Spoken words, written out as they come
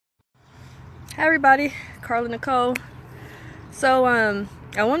Hi everybody, Carla Nicole. So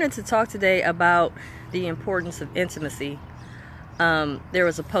I wanted to talk today about the importance of intimacy. There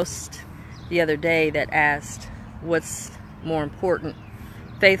was a post the other day that asked what's more important,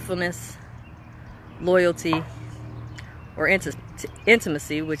 faithfulness, loyalty, or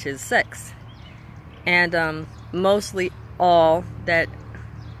intimacy, which is sex. And mostly all that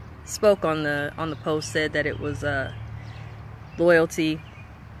spoke on the post said that it was loyalty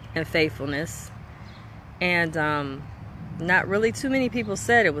and faithfulness, and not really too many people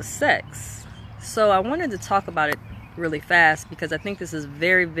said it was sex. So I wanted to talk about it really fast because I think this is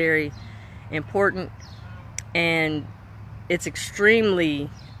very, very important, and it's extremely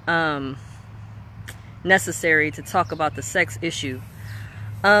necessary to talk about the sex issue.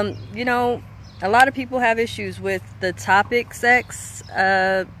 You know, a lot of people have issues with the topic sex.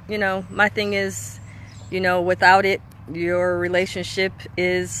 You know, my thing is, you know, without it, your relationship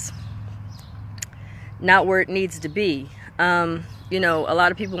is not where it needs to be. You know, a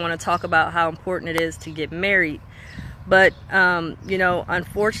lot of people want to talk about how important it is to get married, but you know,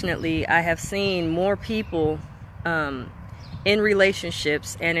 unfortunately, I have seen more people in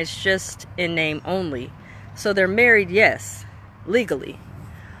relationships, and it's just in name only. So they're married, yes, legally,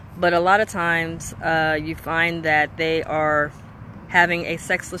 but a lot of times you find that they are having a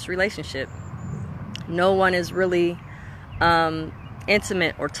sexless relationship. No one is really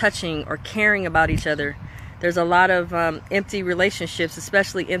intimate or touching or caring about each other. There's a lot of empty relationships,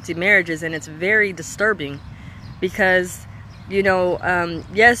 especially empty marriages, and it's very disturbing because, you know,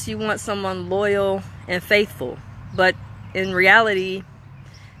 yes, you want someone loyal and faithful, but in reality,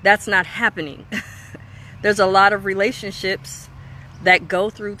 that's not happening. There's a lot of relationships that go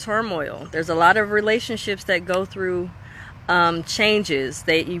through turmoil. There's a lot of relationships that go through changes.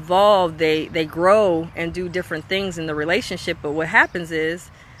 They evolve, they grow and do different things in the relationship, but what happens is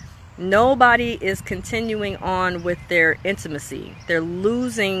nobody is continuing on with their intimacy. They're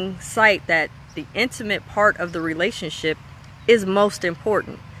losing sight that the intimate part of the relationship is most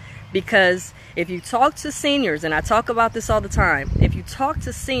important, because if you talk to seniors, and I talk about this all the time, if you talk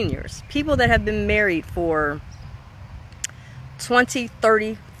to seniors, people that have been married for 20,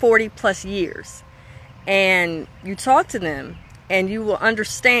 30, 40 plus years, and you talk to them, and you will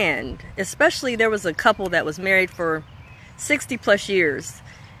understand, especially there was a couple that was married for 60 plus years,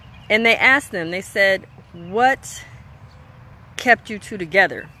 and they asked them, they said, what kept you two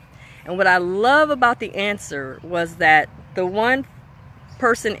together? And what I love about the answer was that the one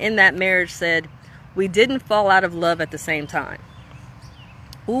person in that marriage said, we didn't fall out of love at the same time.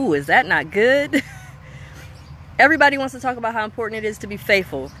 Ooh, is that not good? Everybody wants to talk about how important it is to be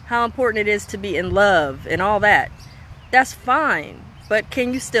faithful, how important it is to be in love and all that. That's fine. But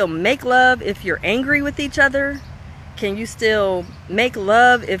can you still make love if you're angry with each other? Can you still make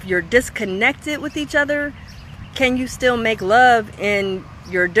love if you're disconnected with each other? Can you still make love in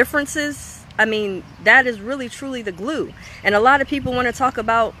your differences? I mean, that is really truly the glue. And a lot of people want to talk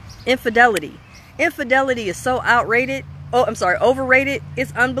about infidelity. Infidelity is so overrated.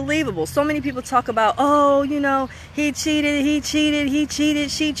 It's unbelievable. So many people talk about, oh, you know, he cheated,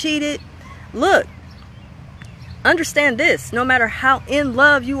 she cheated. Look, understand this. No matter how in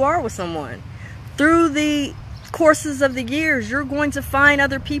love you are with someone, through the courses of the years, you're going to find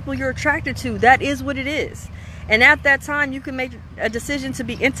other people you're attracted to. That is what it is. And at that time, you can make a decision to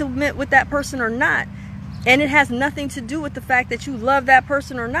be intimate with that person or not. And it has nothing to do with the fact that you love that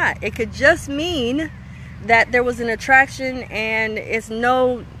person or not. It could just mean that there was an attraction, and it's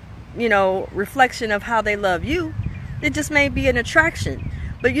no, you know, reflection of how they love you. It just may be an attraction.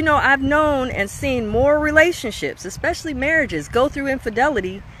 But, you know, I've known and seen more relationships, especially marriages, go through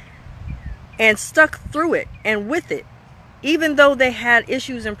infidelity and stuck through it and with it, even though they had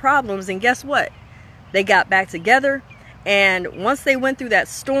issues and problems. And guess what? They got back together, and once they went through that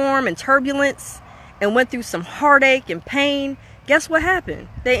storm and turbulence and went through some heartache and pain, guess what happened?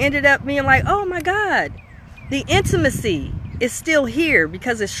 They ended up being like, oh my God, the intimacy is still here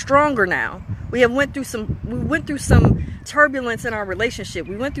because it's stronger now. We went through some turbulence in our relationship.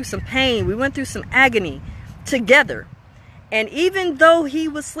 We went through some pain. We went through some agony together. And even though he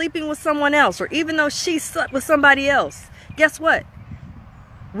was sleeping with someone else, or even though she slept with somebody else, guess what?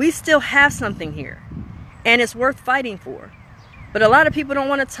 We still have something here, and it's worth fighting for. But a lot of people don't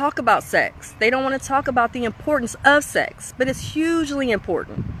want to talk about sex. They don't want to talk about the importance of sex, but it's hugely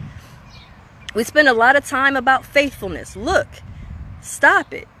important. We spend a lot of time about faithfulness. Look,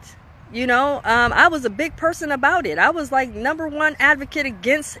 stop it. You know, I was a big person about it. I was like #1 advocate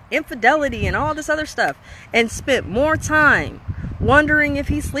against infidelity and all this other stuff, and spent more time wondering if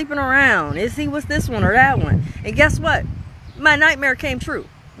he's sleeping around. Is he with this one or that one? And guess what? My nightmare came true.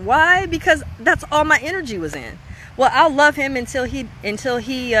 Why? Because that's all my energy was in. Well, I'll love him until he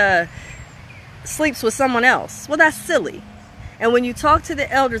sleeps with someone else. Well, that's silly. And when you talk to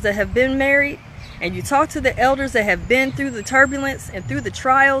the elders that have been married, and you talk to the elders that have been through the turbulence and through the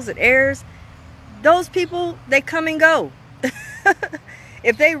trials and errors, those people, they come and go.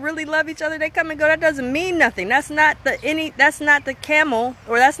 If they really love each other, they come and go. That doesn't mean nothing. That's not the camel,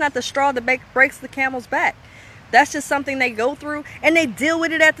 or that's not the straw that breaks the camel's back. That's just something they go through, and they deal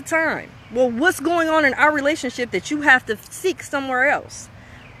with it at the time. Well, what's going on in our relationship that you have to seek somewhere else?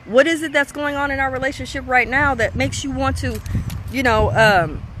 What is it that's going on in our relationship right now that makes you want to,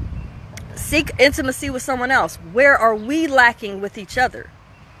 seek intimacy with someone else? Where are we lacking with each other?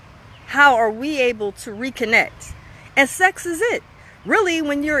 How are we able to reconnect? And sex is it. Really,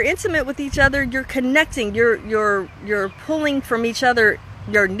 when you're intimate with each other, you're connecting, you're pulling from each other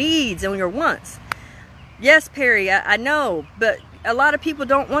your needs and your wants. Yes, Perry, I know, but a lot of people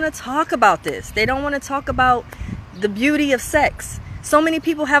don't want to talk about this. They don't want to talk about the beauty of sex. So many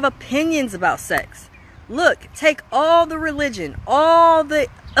people have opinions about sex. Look, take all the religion, all the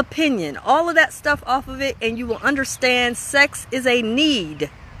opinion, all of that stuff off of it, and you will understand sex is a need.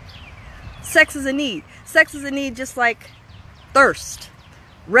 Sex is a need. Sex is a need just like thirst,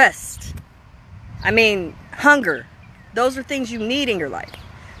 rest, hunger. Those are things you need in your life.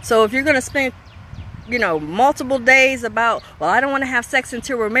 So if you're going to spend, multiple days about, well, I don't want to have sex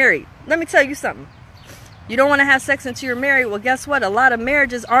until we're married. Let me tell you something. You don't want to have sex until you're married. Well, guess what? A lot of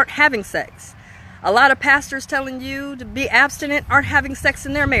marriages aren't having sex. A lot of pastors telling you to be abstinent aren't having sex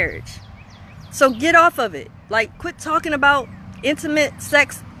in their marriage. So get off of it. Like, quit talking about intimate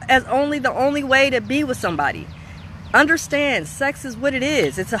sex as the only way to be with somebody. Understand, sex is what it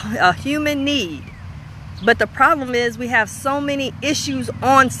is. It's a human need. But the problem is we have so many issues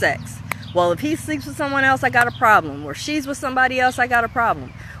on sex. Well, if he sleeps with someone else, I got a problem. Or she's with somebody else, I got a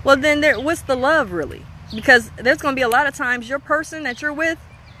problem. Well, then what's the love really? Because there's going to be a lot of times your person that you're with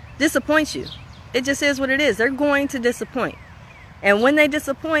disappoints you. It just is what it is. They're going to disappoint. And when they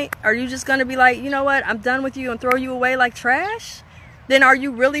disappoint, are you just going to be like, you know what, I'm done with you, and throw you away like trash? Then are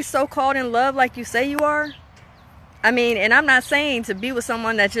you really so caught in love like you say you are? And I'm not saying to be with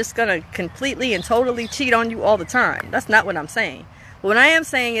someone that's just going to completely and totally cheat on you all the time. That's not what I'm saying. What I am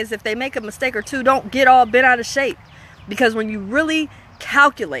saying is if they make a mistake or two, don't get all bent out of shape. Because when you really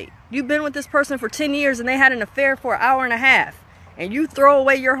calculate, you've been with this person for 10 years and they had an affair for an hour and a half, and you throw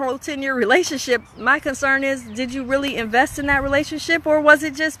away your whole 10-year relationship, my concern is, did you really invest in that relationship, or was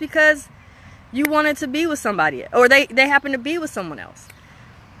it just because you wanted to be with somebody, or they happened to be with someone else?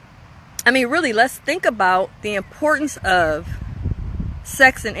 Really, let's think about the importance of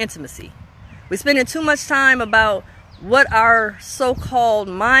sex and intimacy. We're spending too much time about what our so-called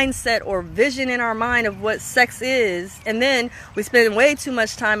mindset or vision in our mind of what sex is, and then we spend way too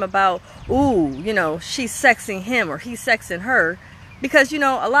much time about, she's sexing him or he's sexing her, because a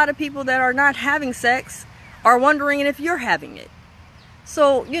lot of people that are not having sex are wondering if you're having it.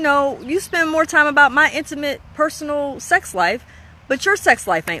 So you spend more time about my intimate personal sex life, but your sex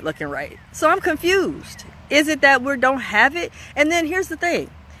life ain't looking right. So I'm confused. Is it that we don't have it? And then here's the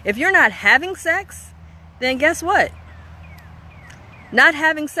thing. If you're not having sex, then guess what? Not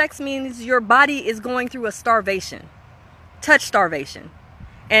having sex means your body is going through a starvation, touch starvation.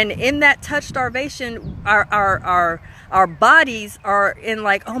 And in that touch starvation, our bodies are in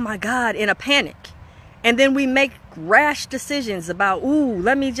like, oh my God, in a panic. And then we make rash decisions about,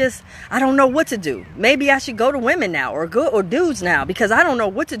 I don't know what to do. Maybe I should go to women now or dudes now because I don't know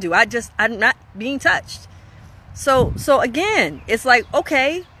what to do. I'm not being touched. So again, it's like,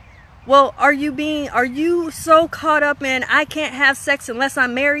 okay, well, are you so caught up in I can't have sex unless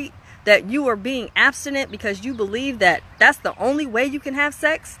I'm married that you are being abstinent because you believe that that's the only way you can have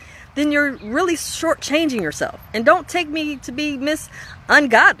sex? Then you're really shortchanging yourself. And don't take me to be Miss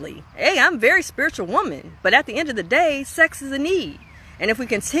Ungodly. Hey, I'm a very spiritual woman, but at the end of the day, sex is a need. And if we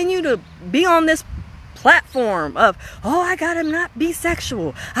continue to be on this platform of, I gotta not be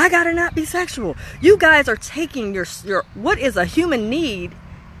sexual, I gotta not be sexual, you guys are taking your what is a human need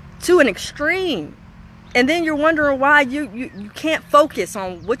to an extreme, and then you're wondering why you can't focus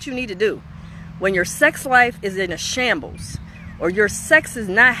on what you need to do when your sex life is in a shambles, or your sex is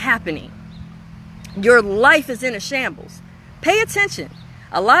not happening. Your life is in a shambles. Pay attention.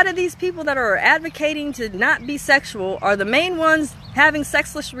 A lot of these people that are advocating to not be sexual are the main ones having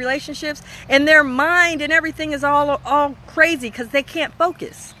sexless relationships, and their mind and everything is all crazy because they can't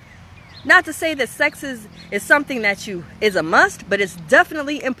focus. Not to say that sex is something that is a must, but it's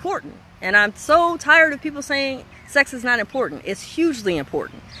definitely important. And I'm so tired of people saying sex is not important. It's hugely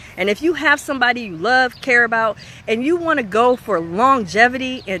important. And if you have somebody you love, care about, and you want to go for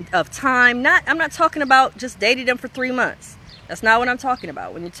longevity and of time, I'm not talking about just dating them for 3 months. That's not what I'm talking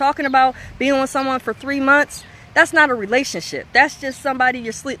about. When you're talking about being with someone for 3 months, that's not a relationship. That's just somebody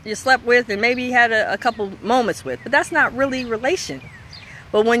you slept with and maybe had a couple moments with. But that's not really relation.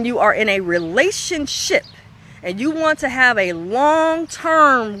 But when you are in a relationship and you want to have a long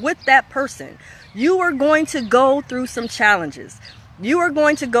term with that person, you are going to go through some challenges. You are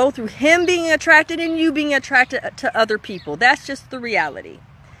going to go through him being attracted and you being attracted to other people. That's just the reality.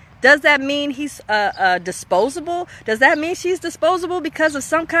 Does that mean he's disposable? Does that mean she's disposable because of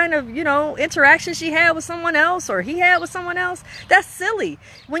some kind of, interaction she had with someone else or he had with someone else? That's silly.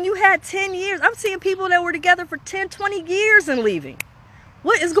 When you had 10 years, I'm seeing people that were together for 10, 20 years and leaving.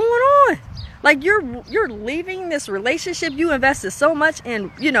 What is going on? Like you're leaving this relationship you invested so much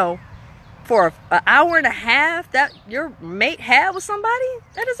in, for an hour and a half that your mate had with somebody?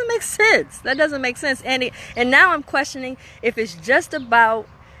 That doesn't make sense. That doesn't make sense. And now I'm questioning if it's just about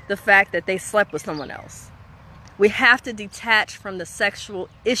the fact that they slept with someone else. We have to detach from the sexual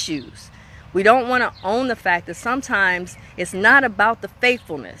issues. We don't want to own the fact that sometimes it's not about the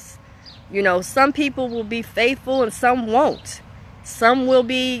faithfulness. Some people will be faithful and some won't. Some will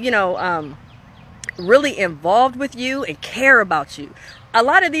be, really involved with you and care about you. A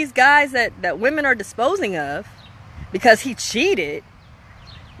lot of these guys that women are disposing of because he cheated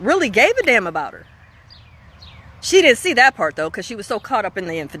really gave a damn about her. She didn't see that part, though, because she was so caught up in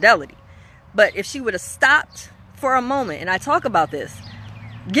the infidelity. But if she would have stopped for a moment, and I talk about this,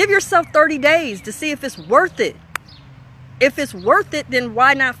 give yourself 30 days to see if it's worth it. If it's worth it, then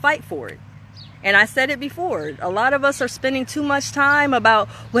why not fight for it? And I said it before, a lot of us are spending too much time about,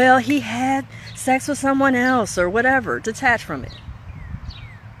 well, he had sex with someone else or whatever. Detach from it.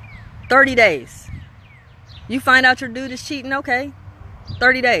 30 days. You find out your dude is cheating, okay.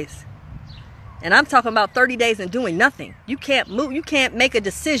 30 days. And I'm talking about 30 days and doing nothing. You can't move. You can't make a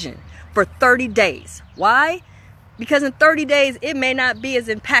decision for 30 days. Why? Because in 30 days, it may not be as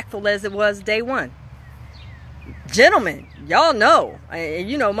impactful as it was day one. Gentlemen, y'all know,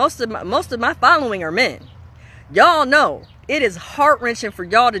 most of my following are men. Y'all know it is heart-wrenching for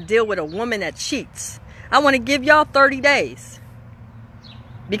y'all to deal with a woman that cheats. I want to give y'all 30 days.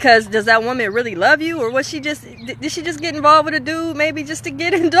 Because does that woman really love you? Or did she just get involved with a dude? Maybe just to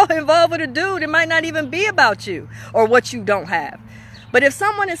get involved with a dude. It might not even be about you or what you don't have. But if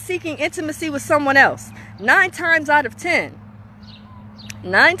someone is seeking intimacy with someone else, 9 times out of 10,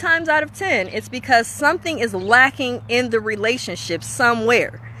 it's because something is lacking in the relationship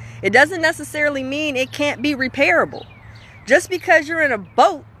somewhere. It doesn't necessarily mean it can't be repairable. Just because you're in a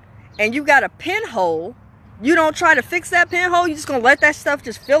boat and you got a pinhole, you don't try to fix that pinhole. You're just going to let that stuff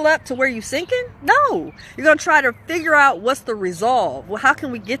just fill up to where you're sinking? No. You're going to try to figure out what's the resolve. Well, how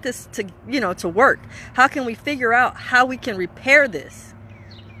can we get this to work? How can we figure out how we can repair this?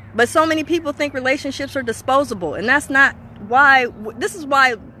 But so many people think relationships are disposable. And that's not why. This is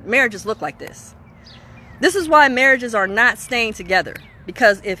why marriages look like this. This is why marriages are not staying together.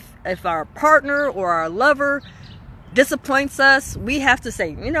 Because if our partner or our lover disappoints us, we have to say,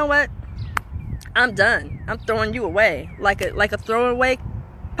 you know what? I'm done. I'm throwing you away like a throwing away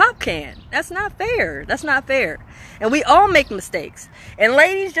pop can. That's not fair. That's not fair. And we all make mistakes. And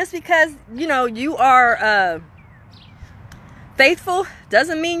ladies, just because you are faithful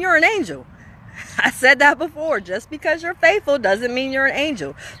doesn't mean you're an angel. I said that before. Just because you're faithful doesn't mean you're an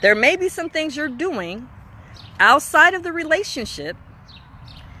angel. There may be some things you're doing outside of the relationship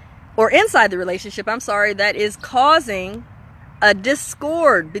or inside the relationship, that is causing a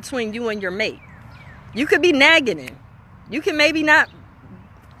discord between you and your mate. You could be nagging him. You can maybe not,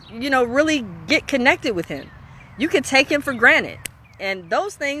 really get connected with him. You could take him for granted. And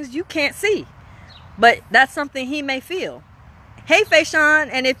those things you can't see. But that's something he may feel. Hey, Fayshawn,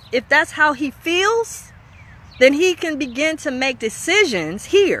 and if that's how he feels, then he can begin to make decisions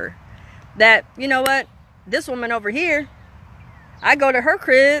here that, this woman over here, I go to her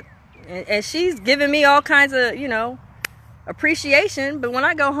crib and she's giving me all kinds of, appreciation, but when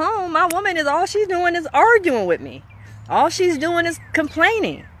I go home, my woman is all she's doing is arguing with me. All she's doing is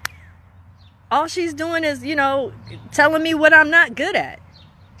complaining. All she's doing is, telling me what I'm not good at.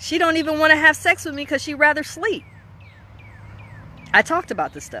 She don't even want to have sex with me because she'd rather sleep. I talked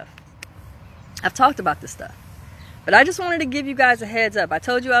about this stuff. I've talked about this stuff. But I just wanted to give you guys a heads up. I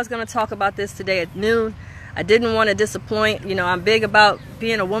told you I was going to talk about this today at noon. I didn't want to disappoint. I'm big about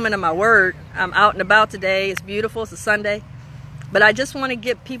being a woman of my word. I'm out and about today. It's beautiful. It's a Sunday. But I just want to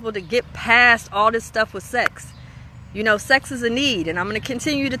get people to get past all this stuff with sex. Sex is a need, and I'm going to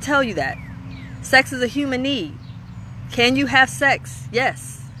continue to tell you that. Sex is a human need. Can you have sex?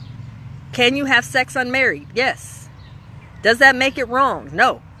 Yes. Can you have sex unmarried? Yes. Does that make it wrong?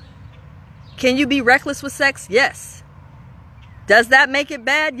 No. Can you be reckless with sex? Yes. Does that make it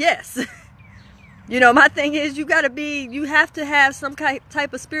bad? Yes. You know, my thing is you have to have some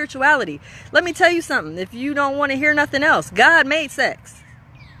type of spirituality. Let me tell you something. If you don't want to hear nothing else, God made sex.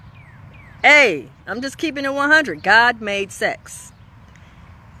 Hey, I'm just keeping it 100. God made sex.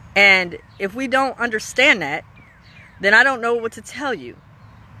 And if we don't understand that, then I don't know what to tell you.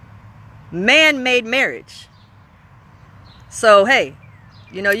 Man made marriage. So, hey,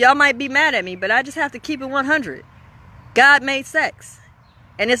 you know, y'all might be mad at me, but I just have to keep it 100. God made sex.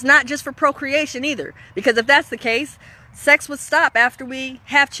 And it's not just for procreation either. Because if that's the case, sex would stop after we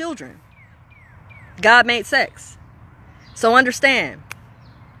have children. God made sex. So understand,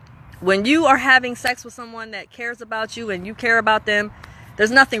 when you are having sex with someone that cares about you and you care about them,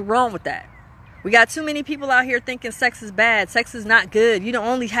 there's nothing wrong with that. We got too many people out here thinking sex is bad. Sex is not good. You don't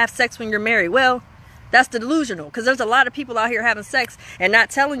only have sex when you're married. Well, that's delusional, because there's a lot of people out here having sex and not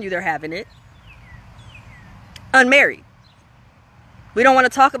telling you they're having it unmarried. We don't want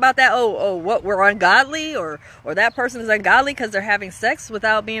to talk about that. What, we're ungodly, or that person is ungodly because they're having sex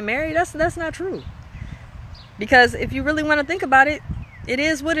without being married. That's not true. Because if you really want to think about it, it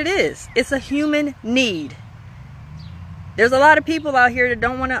is what it is. It's a human need. There's a lot of people out here that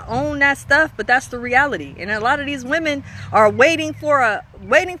don't want to own that stuff, but that's the reality. And a lot of these women are waiting for a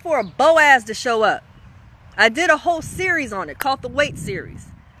Boaz to show up. I did a whole series on it called the Wait Series.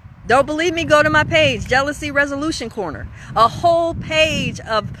 Don't believe me? Go to my page, Jealousy Resolution Corner. A whole page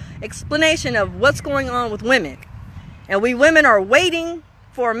of explanation of what's going on with women. And we women are waiting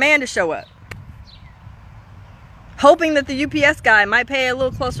for a man to show up, hoping that the UPS guy might pay a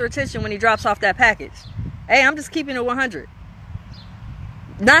little closer attention when he drops off that package. Hey, I'm just keeping it 100.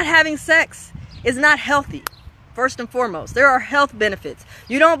 Not having sex is not healthy, first and foremost. There are health benefits.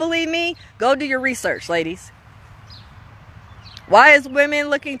 You don't believe me? Go do your research, ladies. Why is women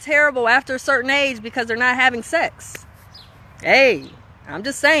looking terrible after a certain age? Because they're not having sex. Hey, I'm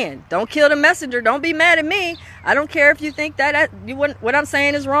just saying, don't kill the messenger. Don't be mad at me. I don't care if you think that what I'm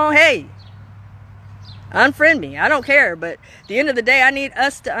saying is wrong. Hey, unfriend me. I don't care. But at the end of the day, I need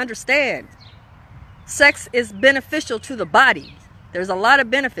us to understand sex is beneficial to the body. There's a lot of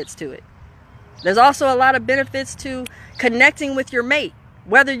benefits to it. There's also a lot of benefits to connecting with your mate,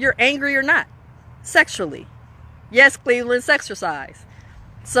 whether you're angry or not, sexually. Yes, Cleveland, sexercise.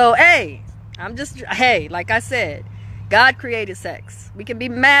 So, hey, like I said, God created sex. We can be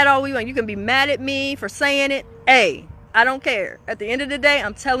mad all we want. You can be mad at me for saying it. Hey, I don't care. At the end of the day,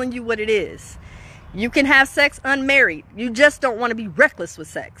 I'm telling you what it is. You can have sex unmarried. You just don't want to be reckless with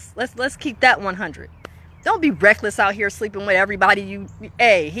sex. Let's keep that 100. Don't be reckless out here sleeping with everybody.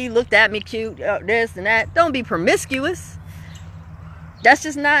 Hey, he looked at me cute, this and that. Don't be promiscuous.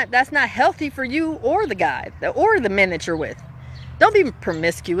 That's not healthy for you or the guy or the men that you're with. Don't be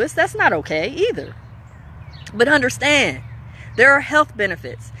promiscuous. That's not okay either. But understand, there are health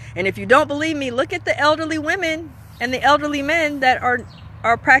benefits. And if you don't believe me, look at the elderly women and the elderly men that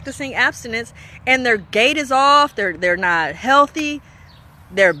are practicing abstinence, and their gait is off. They're not healthy.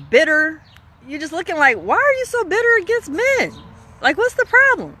 They're bitter. You're just looking like, why are you so bitter against men? Like, what's the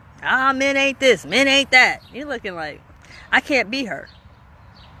problem? Men ain't this, men ain't that. You're looking like, I can't be her.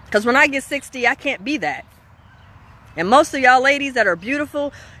 Because when I get 60, I can't be that. And most of y'all ladies that are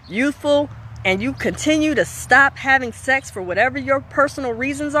beautiful, youthful, and you continue to stop having sex for whatever your personal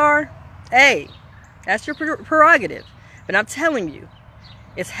reasons are, hey, that's your prerogative. But I'm telling you,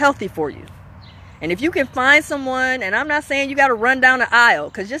 it's healthy for you. And if you can find someone, and I'm not saying you got to run down the aisle,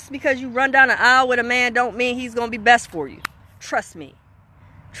 because just because you run down the aisle with a man don't mean he's going to be best for you. Trust me.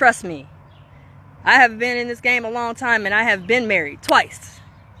 Trust me. I have been in this game a long time, and I have been married twice.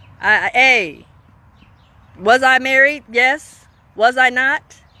 Was I married? Yes. Was I not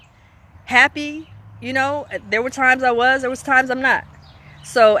happy? You know, there were times I was, there was times I'm not.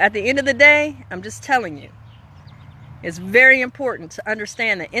 So at the end of the day, I'm just telling you, it's very important to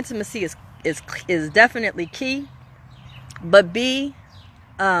understand that intimacy is definitely key, but be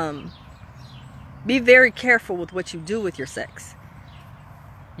very careful with what you do with your sex.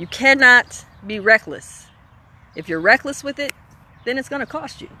 You cannot be reckless. If you're reckless with it, then it's going to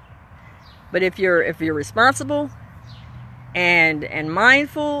cost you. But if you're responsible and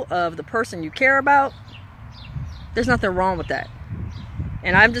mindful of the person you care about, there's nothing wrong with that.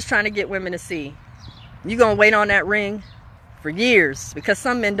 And I'm just trying to get women to see, you're going to wait on that ring for years, because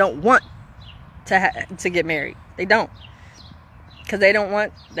some men don't want to get married. They don't. Because they don't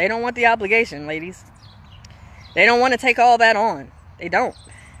want the obligation, ladies. They don't want to take all that on. They don't.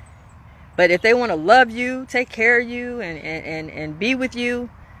 But if they want to love you, take care of you, and be with you,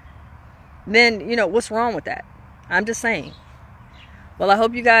 then, you know, what's wrong with that? I'm just saying. Well, I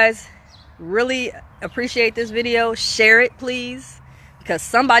hope you guys really appreciate this video. Share it, please, because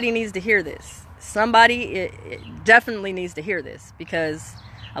somebody needs to hear this. Somebody it definitely needs to hear this, because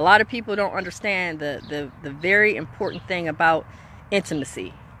a lot of people don't understand the very important thing about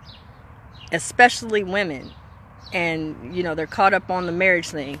intimacy, especially women. And, you know, they're caught up on the marriage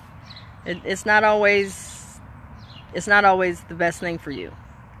thing. It's not always the best thing for you.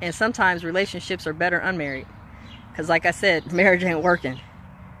 And sometimes relationships are better unmarried, because like I said, marriage ain't working.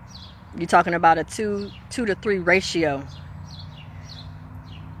 You're talking about a 2 to 3 ratio,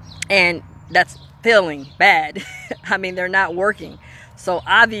 and that's feeling bad. I mean, they're not working. So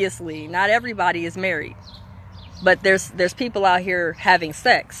obviously not everybody is married, but there's people out here having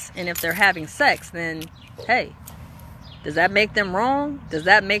sex. And if they're having sex, then hey, does that make them wrong? Does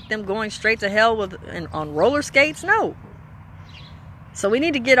that make them going straight to hell on roller skates? No. So we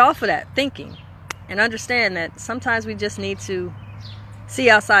need to get off of that thinking and understand that sometimes we just need to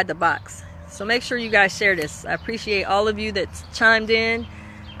see outside the box. So make sure you guys share this. I appreciate all of you that's chimed in.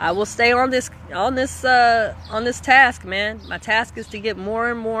 I will stay on this task, man. My task is to get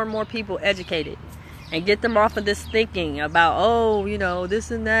more and more people educated and get them off of this thinking about, oh, you know, this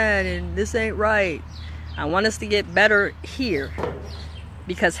and that and this ain't right. I want us to get better here,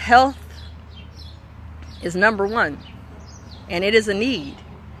 because health is number one, and it is a need.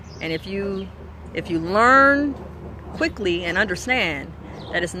 And if you learn quickly and understand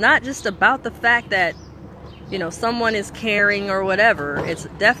that it's not just about the fact that, you know, someone is caring or whatever, it's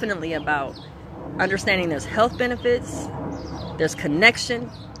definitely about understanding there's health benefits, there's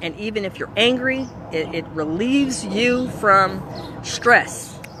connection, and even if you're angry, it relieves you from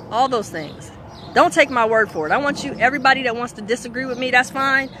stress, all those things. Don't take my word for it. I want you, everybody that wants to disagree with me, that's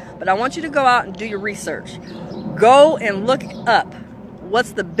fine, but I want you to go out and do your research. Go and look up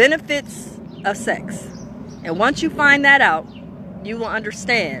what's the benefits of sex. And once you find that out, you will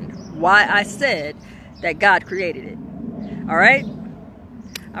understand why I said that God created it. All right?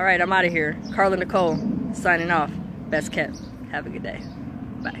 All right, I'm out of here. Carla Nicole signing off. Best kept. Have a good day.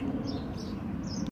 Bye.